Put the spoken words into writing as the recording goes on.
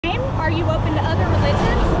Are you open to other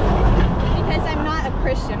religions? Because I'm not a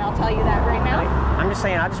Christian, I'll tell you that right now. I'm just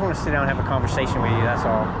saying, I just want to sit down and have a conversation with you, that's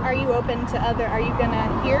all. Are you open to other, are you going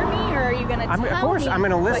to hear me, or are you going to tell me? Of course, I'm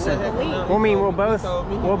going to listen. Well, I mean, we'll both talk.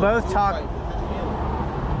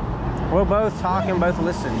 We'll both talk and both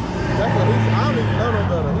listen. That's what I don't even know no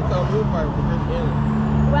better. He told me he'll fight for Christianity.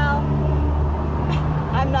 Well,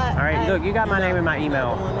 I'm not. All right, look, you got my name and my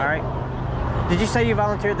email, all right? Did you say you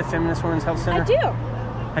volunteered at the Feminist Women's Health Center? I do.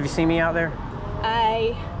 Have you seen me out there?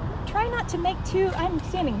 I try not to make I'm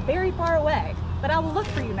standing very far away, but I will look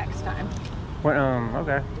for you next time. What,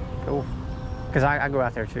 okay, cool. Because I go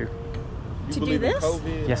out there too. To do this?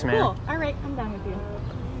 Yes, ma'am. Cool, all right, I'm done with you.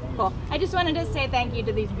 Cool. I just wanted to say thank you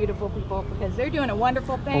to these beautiful people because they're doing a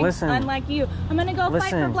wonderful thing. Well, listen, unlike you. I'm going to go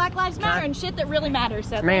fight for Black Lives Matter and shit that really matters.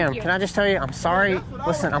 So ma'am, can I just tell you, I'm sorry.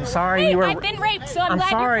 Listen, I'm sorry you were... I've been raped, so I'm glad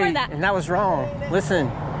sorry, you're for that. And that was wrong. Listen.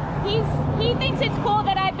 He thinks it's cool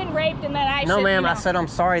that I've been raped and that I should, No, ma'am, you know. I said I'm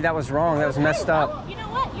sorry. That was wrong. That was messed up. Well, you know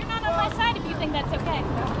what? You're not on my side if you think that's okay.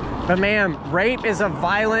 So. But ma'am, rape is a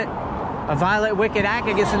violent, wicked act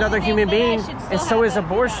against another human being. And so is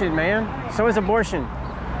abortion, man. So is abortion.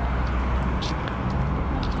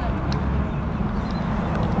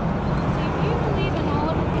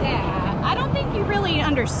 Really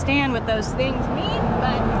understand what those things mean,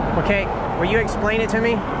 but okay, will you explain it to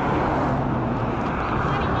me?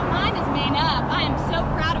 Honey, my mind is made up. I am so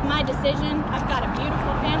proud of my decision. I've got a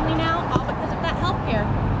beautiful family now, all because of that healthcare.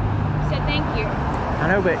 So thank you.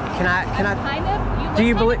 I know, but can I kind of, do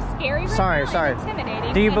you believe scary right sorry now,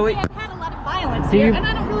 intimidating. Do you believe I've had a lot of violence here, and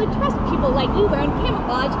I don't really trust people like you wearing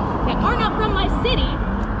camouflage that are not from my city.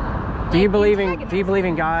 Do you believe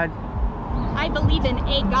in God? I believe in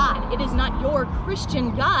a God. It is not your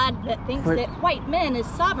Christian God that thinks that white men is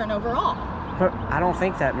sovereign over all. But I don't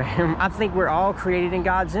think that, ma'am. I think we're all created in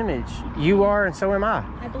God's image. You are, and so am I.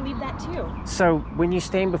 I believe that too. So when you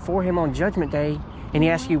stand before Him on Judgment Day, and He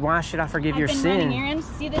asks you, why should I forgive your sin? I've been running errands.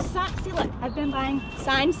 See this sign? See, look, I've been buying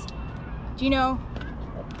signs. Do you know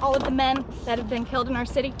all of the men that have been killed in our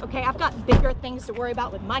city? Okay, I've got bigger things to worry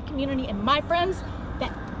about with my community and my friends.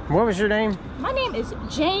 What was your name? My name is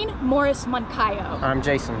Jane Morris Moncayo. I'm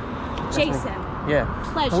Jason. Jason. Yeah.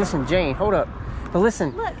 Pleasure. But listen, Jane, hold up. But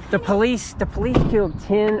listen, look, the police killed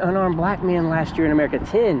 10 unarmed black men last year in America.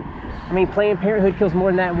 10. I mean, Planned Parenthood kills more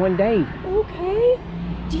than that in one day. Okay.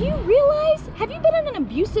 Do you realize, have you been in an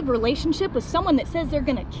abusive relationship with someone that says they're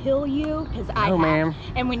gonna kill you? Because I have. Ma'am.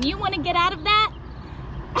 And when you want to get out of that,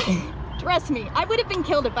 trust me, I would have been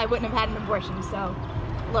killed if I wouldn't have had an abortion, so.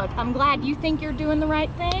 Look, I'm glad you think you're doing the right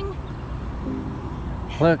thing.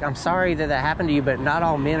 Look, I'm sorry that happened to you, but not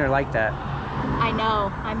all men are like that. I know.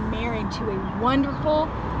 I'm married to a wonderful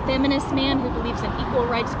feminist man who believes in equal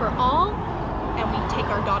rights for all. And we take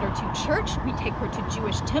our daughter to church. We take her to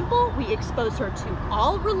Jewish temple. We expose her to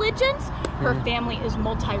all religions. Her family is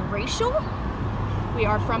multiracial. We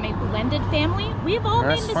are from a blended family. We have all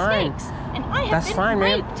made mistakes. And I have been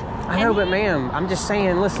raped. I know, but ma'am, I'm just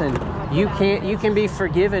saying, listen, you can be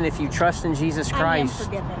forgiven if you trust in Jesus Christ. I am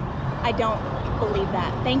forgiven. I don't believe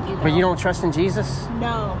that. Thank you, though. But you don't trust in Jesus?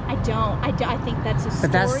 No, I don't. I think that's a story.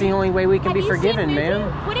 But that's the only way we can be forgiven,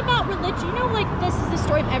 ma'am. What about religion? You know, like, this is the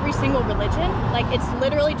story of every single religion. Like, it's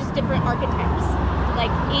literally just different archetypes.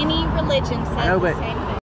 Like, any religion says the same thing.